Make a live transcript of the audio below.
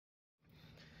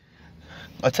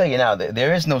I'll tell you now,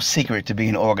 there is no secret to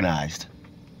being organized.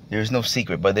 There is no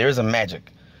secret, but there is a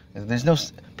magic. There's no,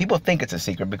 people think it's a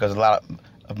secret because a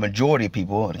majority of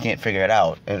people can't figure it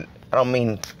out. And I don't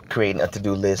mean creating a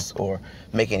to-do list or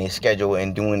making a schedule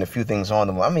and doing a few things on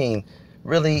them. I mean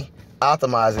really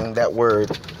optimizing that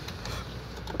word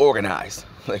organized,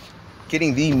 like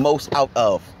getting the most out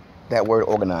of that word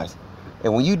organized.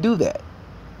 And when you do that,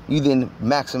 you then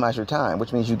maximize your time,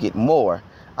 which means you get more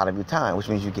out of your time, which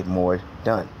means you get more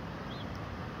done.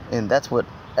 And that's what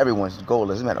everyone's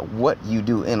goal is. No matter what you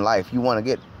do in life, you want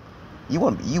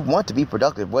to be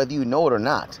productive, whether you know it or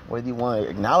not, whether you want to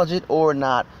acknowledge it or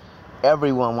not.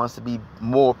 Everyone wants to be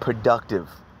more productive,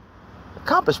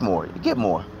 accomplish more, get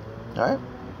more. All right.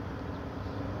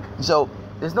 So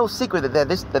there's no secret that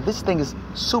this thing is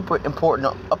super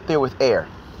important, up there with air,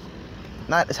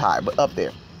 not as high, but up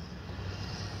there.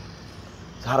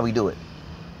 So how do we do it?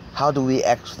 How do we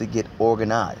actually get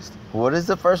organized? What is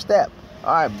the first step?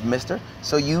 All right, mister.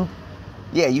 So you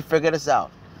figure this out.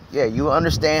 Yeah, you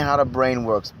understand how the brain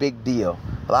works. Big deal.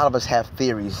 A lot of us have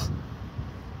theories,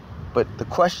 but the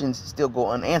questions still go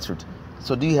unanswered.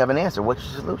 So do you have an answer? What's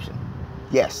your solution?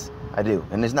 Yes, I do.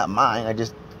 And it's not mine. I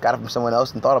just got it from someone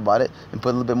else and thought about it and put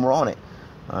a little bit more on it.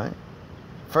 All right.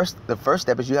 The first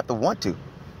step is you have to want to.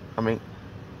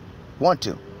 Want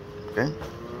to. Okay?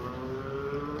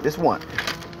 Just want.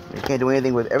 You can't do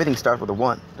anything with, everything starts with a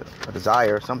want, a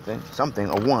desire, something,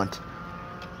 a want.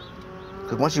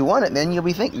 Because once you want it, then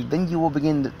you will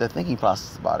begin the thinking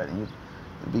process about it, and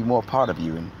it'll be more part of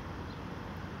you. And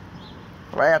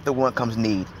right after want comes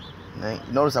need. Right?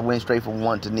 Notice I went straight from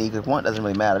want to need, because want doesn't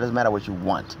really matter. It doesn't matter what you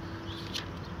want.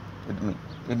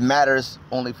 It matters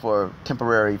only for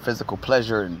temporary physical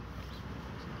pleasure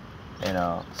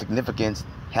and significance,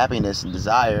 happiness, and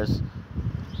desires,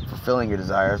 fulfilling your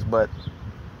desires, but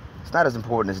it's not as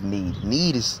important as need.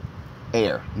 Need is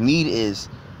air. Need is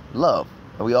love.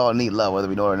 And we all need love, whether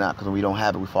we know it or not, because when we don't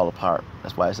have it, we fall apart.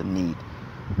 That's why it's a need.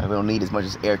 And we don't need as much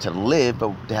as air to live,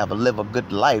 but to live a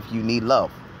good life, you need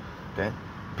love. Okay?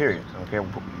 Period. I don't care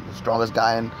the strongest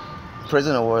guy in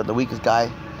prison or the weakest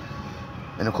guy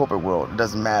in the corporate world. It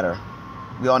doesn't matter.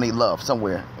 We all need love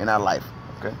somewhere in our life.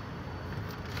 Okay?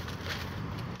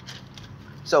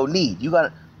 So need.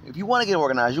 If you want to get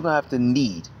organized, you're going to have to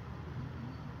need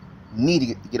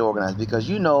to get organized, because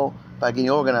by getting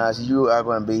organized, you are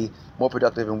going to be more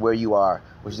productive in where you are,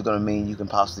 which is going to mean you can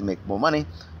possibly make more money.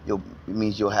 It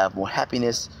means you'll have more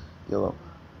happiness. You'll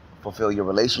fulfill your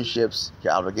relationships,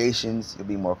 your obligations. You'll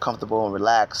be more comfortable and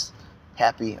relaxed,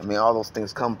 happy. All those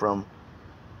things come from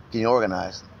getting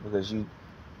organized, because you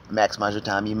maximize your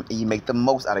time. You make the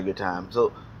most out of your time.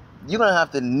 So you're going to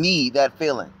have to need that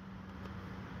feeling.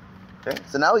 Okay?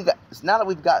 So now that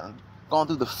we've gone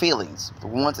through the feelings, the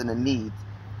wants and the needs,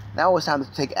 now it's time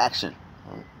to take action.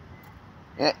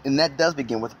 And that does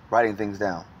begin with writing things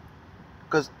down,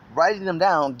 because writing them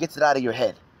down gets it out of your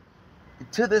head.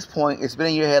 To this point, it's been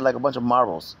in your head like a bunch of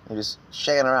marbles and just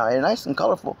shaking around. They're nice and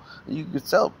colorful. They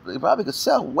probably could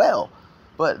sell well,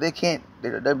 but they can't.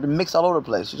 They're mixed all over the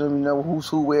place. You don't even know who's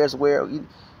who, where's where.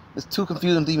 It's too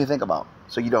confusing to even think about.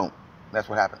 So you don't. That's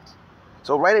what happens.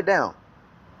 So write it down.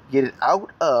 Get it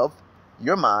out of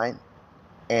your mind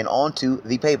and onto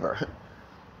the paper.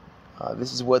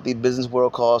 This is what the business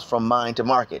world calls from mind to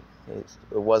market. It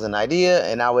was an idea,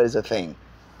 and now it is a thing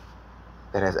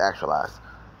that has actualized.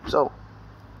 So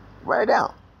write it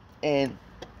down. And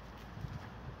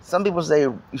some people say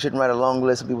you shouldn't write a long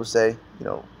list. Some people say,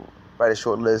 write a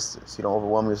short list so you don't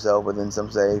overwhelm yourself. But then some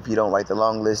say if you don't write the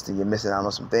long list, then you're missing out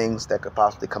on some things that could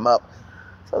possibly come up.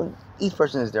 So each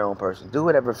person is their own person. Do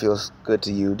whatever feels good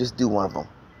to you. Just do one of them.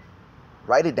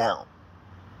 Write it down.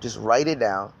 Just write it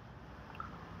down.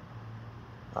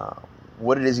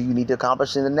 What it is you need to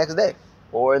accomplish in the next day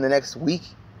or in the next week,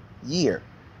 year.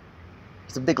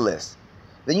 It's a big list.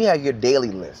 Then you have your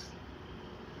daily list.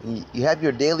 You have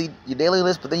your daily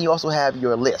list, but then you also have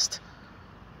your list.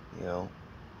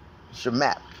 It's your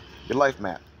map, your life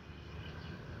map.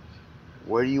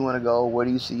 Where do you want to go? Where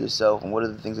do you see yourself? And what are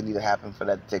the things that need to happen for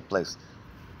that to take place?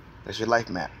 That's your life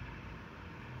map.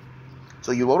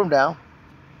 So you wrote them down.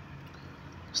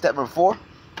 Step number 4.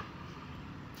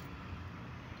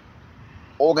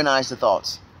 Organize the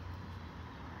thoughts.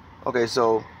 Okay,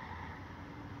 so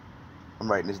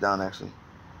I'm writing this down actually.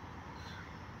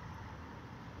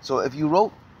 So if you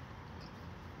wrote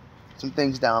some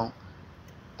things down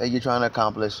that you're trying to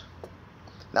accomplish,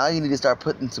 now you need to start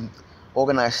putting some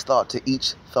organized thought to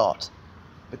each thought.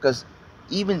 Because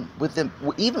even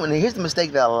when here's the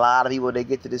mistake that a lot of people, they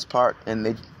get to this part and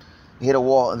they hit a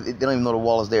wall and they don't even know the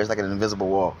wall is there. It's like an invisible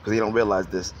wall because they don't realize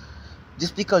this.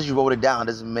 just because you wrote it down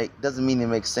doesn't mean it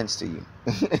makes sense to you.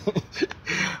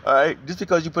 All right, just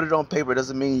because you put it on paper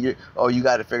doesn't mean you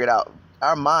got it figured out.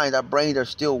 Our minds, our brains are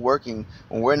still working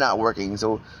when we're not working.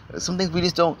 So some things we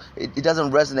just don't, it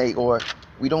doesn't resonate, or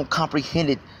we don't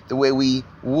comprehend it the way we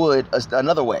would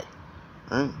another way.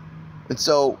 Right? And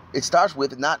so it starts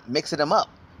with not mixing them up.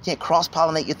 You can't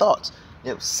cross-pollinate your thoughts.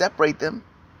 Separate them.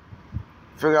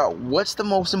 Figure out what's the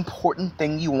most important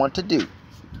thing you want to do,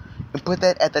 and put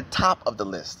that at the top of the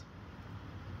list.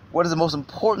 What is the most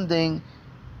important thing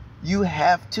you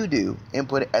have to do, and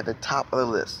put it at the top of the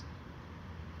list.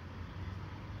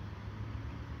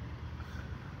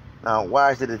 Now,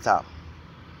 why is it at the top?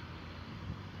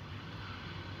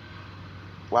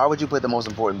 Why would you put the most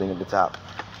important thing at the top?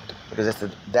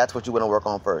 Because that's what you want to work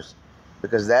on first.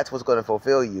 Because that's what's going to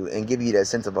fulfill you and give you that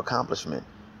sense of accomplishment.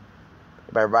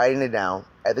 By writing it down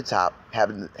at the top,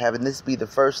 having this be the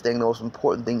first thing, the most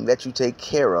important thing that you take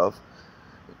care of,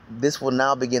 this will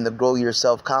now begin to grow your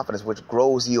self-confidence, which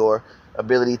grows your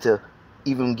ability to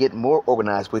even get more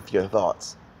organized with your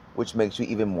thoughts, which makes you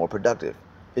even more productive.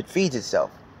 It feeds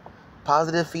itself.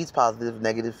 Positive feeds positive,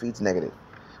 negative feeds negative.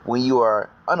 When you are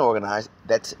unorganized,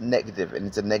 that's negative, and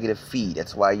it's a negative feed.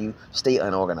 That's why you stay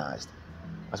unorganized.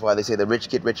 That's why they say the rich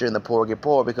get richer and the poor get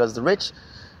poorer, because the rich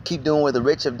keep doing what the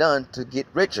rich have done to get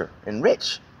richer and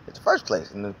rich in the first place.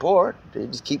 And the poor, they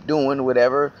just keep doing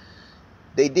whatever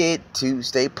they did to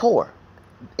stay poor.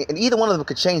 And either one of them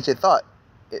could change their thought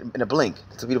in a blink.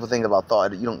 It's a beautiful thing about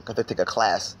thought. You don't have to take a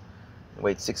class and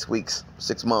wait 6 weeks,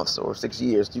 6 months, or 6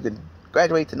 years. You can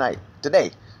graduate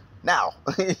today, now.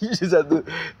 You just have to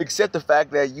accept the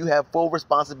fact that you have full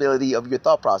responsibility of your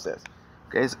thought process.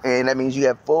 Okay, and that means you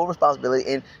have full responsibility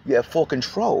and you have full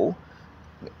control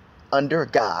under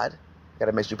God.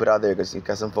 Gotta make sure you put it out there,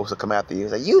 because some folks will come after you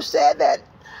and say, you said that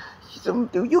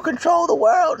you control the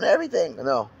world and everything.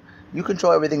 No, you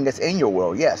control everything that's in your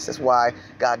world. Yes, that's why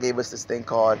God gave us this thing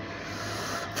called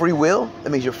free will. That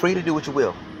means you're free to do what you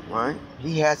will. Right?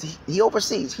 He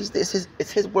oversees.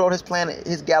 It's his world, his planet,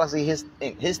 his galaxy, his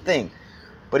thing.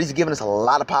 But he's given us a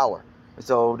lot of power.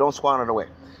 So don't squander it away.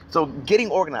 So getting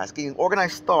organized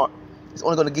thought is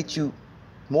only going to get you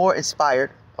more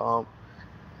inspired,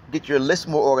 get your list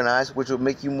more organized, which will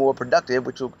make you more productive,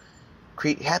 which will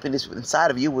create happiness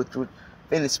inside of you, which will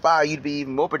then inspire you to be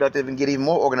even more productive and get even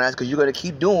more organized, because you're going to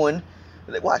keep doing,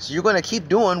 you're going to keep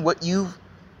doing what you've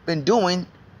been doing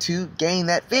to gain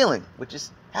that feeling, which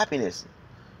is happiness.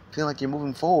 Feeling like you're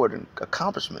moving forward, and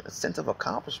accomplishment, a sense of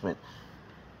accomplishment.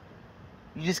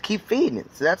 You just keep feeding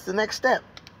it. So that's the next step.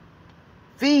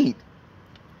 Feed.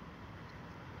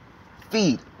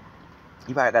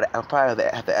 You probably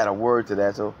have to add a word to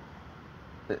that, so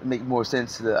it make more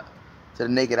sense to the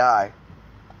naked eye.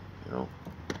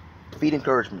 Feed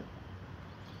encouragement.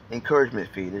 Encouragement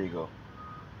feed. There you go.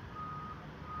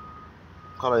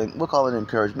 We'll call it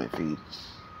encouragement feed.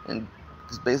 And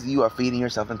basically you are feeding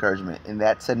yourself encouragement, and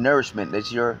that's a nourishment.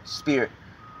 That's your spirit,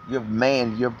 your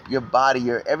man, your body,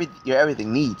 your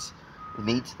everything needs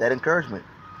that encouragement.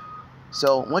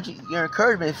 So once your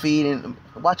encouragement feed, and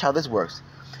watch how this works.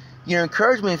 Your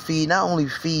encouragement feed not only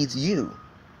feeds you,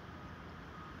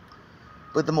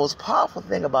 but the most powerful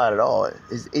thing about it all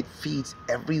is it feeds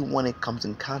everyone it comes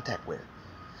in contact with,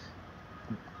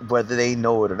 whether they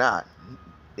know it or not.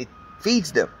 It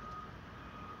feeds them,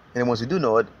 and once you do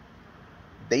know it,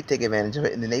 they take advantage of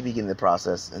it, and then they begin the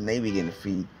process, and they begin to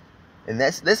feed. And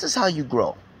this is how you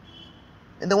grow.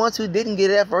 And the ones who didn't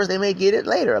get it at first, they may get it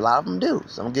later. A lot of them do.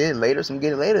 Some get it later, some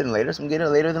get it later than later, some get it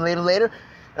later than later.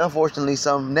 And unfortunately,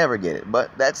 some never get it.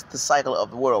 But that's the cycle of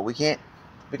the world. We have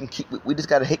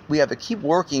to keep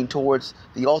working towards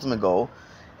the ultimate goal,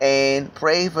 and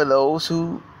pray for those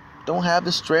who don't have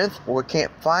the strength or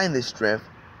can't find the strength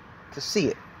to see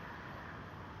it.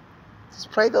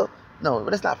 Just pray though. No,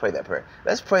 let's not pray that prayer.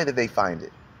 Let's pray that they find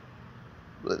it.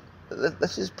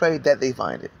 Let's just pray that they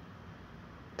find it.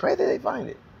 Pray that they find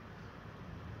it.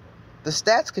 The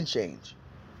stats can change.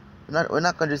 We're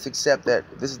not going to just accept that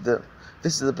this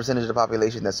is the percentage of the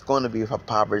population that's going to be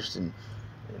impoverished and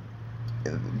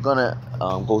going to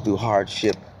go through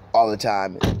hardship all the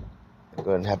time, and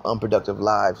going to have unproductive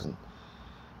lives. And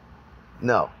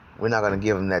no, we're not going to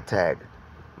give them that tag.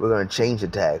 We're going to change the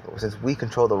tag. Since we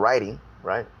control the writing,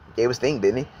 right? He gave us thing,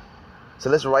 didn't he? So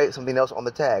let's write something else on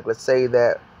the tag. Let's say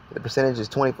that the percentage is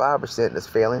 25% that's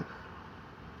failing.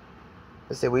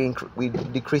 Let's say we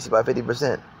decrease it by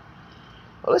 50%.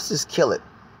 Well, let's just kill it.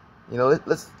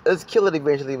 Let's kill it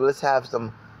eventually. But let's have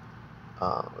some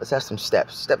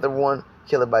steps. Step number 1,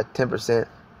 kill it by 10%.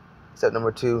 Step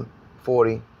number 2,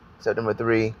 40. Step number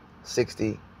 3,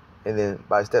 60. And then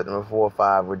by step number 4 or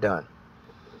 5, we're done.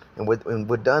 And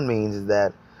what done means is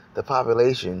that the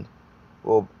population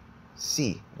will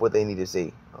see what they need to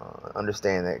see,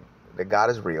 understand that God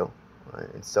is real, right?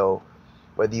 And so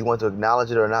whether you want to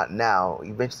acknowledge it or not now,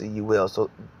 eventually you will. So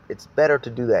it's better to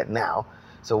do that now.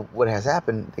 So what has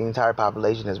happened, the entire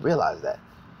population has realized that.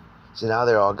 So now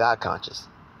they're all God conscious,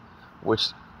 which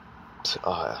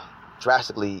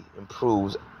drastically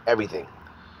improves everything,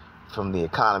 from the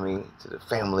economy to the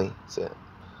family to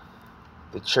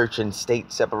the church and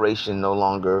state separation. No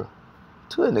longer,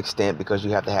 to an extent, because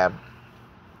you have to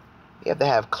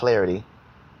have clarity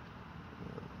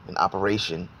in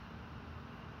operation.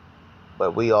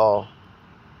 But we all,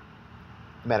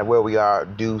 no matter where we are,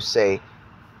 do, say,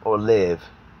 or live,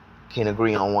 can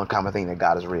agree on one common thing: that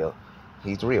God is real.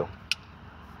 He's real.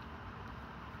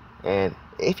 And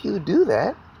if you do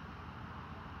that,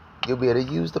 you'll be able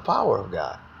to use the power of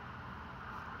God.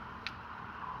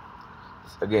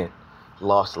 Again,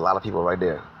 lost a lot of people right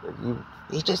there.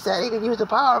 He just said he can use the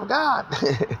power of God.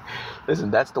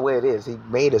 Listen, that's the way it is. He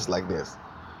made us like this.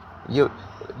 Do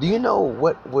you know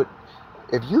what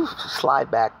if you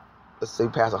slide back, let's say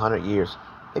past 100 years,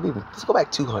 maybe even, let's go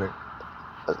back 200.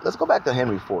 Let's go back to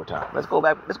Henry Ford time. Let's go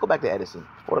back to Edison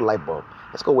for the light bulb.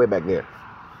 Let's go way back there.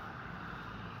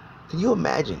 Can you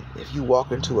imagine if you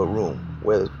walk into a room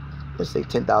where, let's say,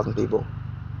 10,000 people,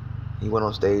 you went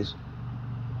on stage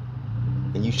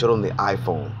and you showed them the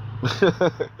iPhone?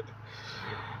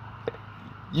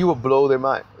 You would blow their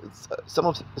mind. Some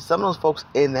of those folks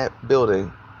in that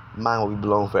building, mind will be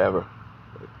blown forever.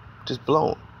 Just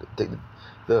blown.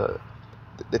 The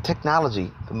technology,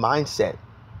 the mindset,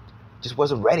 just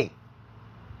wasn't ready.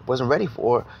 It wasn't ready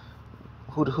for.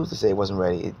 Who's to say it wasn't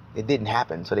ready? It didn't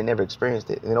happen, so they never experienced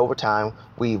it. And over time,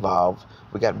 we evolved.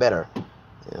 We got better.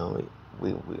 You know,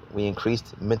 we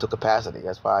increased mental capacity.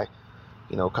 That's why,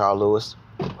 Carl Lewis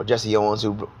or Jesse Owens,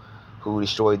 who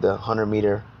destroyed the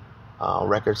 100-meter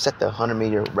record, set the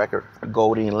 100-meter record,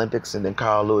 gold in the Olympics, and then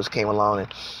Carl Lewis came along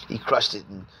and he crushed it.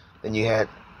 And then you had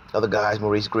other guys,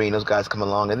 Maurice Green, those guys come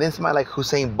along, and then somebody like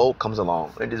Usain Bolt comes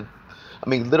along and just,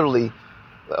 literally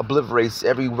obliterates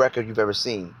every record you've ever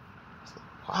seen.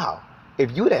 Wow.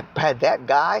 If you had had that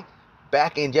guy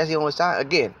back in Jesse Owens' time,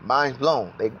 again, mind's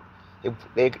blown. They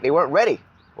weren't ready.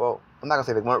 Well, I'm not going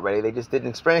to say they weren't ready. They just didn't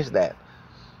experience that.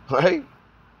 Right?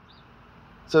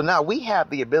 So now we have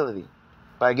the ability,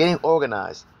 by getting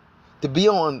organized, to be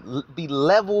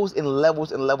levels and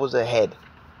levels and levels ahead.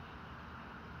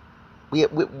 We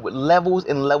levels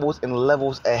and levels and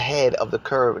levels ahead of the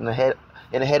curve and ahead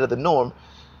of the norm,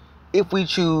 if we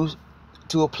choose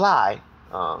to apply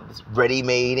this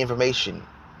ready-made information,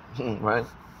 right?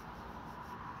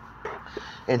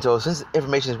 And so, since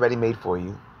information is ready-made for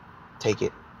you, take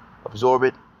it, absorb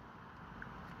it,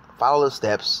 follow the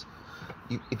steps.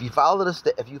 If you follow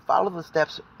the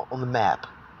steps on the map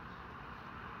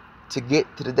to get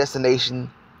to the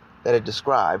destination that it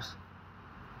describes,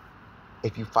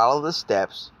 if you follow the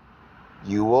steps,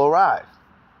 you will arrive.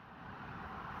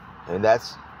 And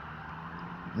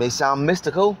may sound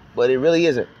mystical, but it really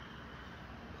isn't.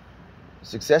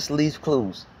 Success leaves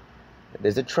clues.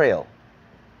 There's a trail.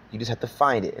 You just have to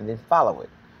find it and then follow it.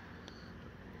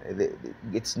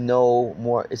 It's no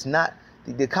more. It's not.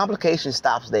 The complication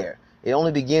stops there. It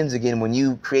only begins again when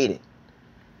you create it.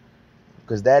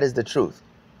 Because that is the truth.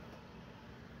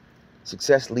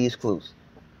 Success leaves clues.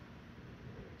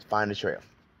 Find the trail.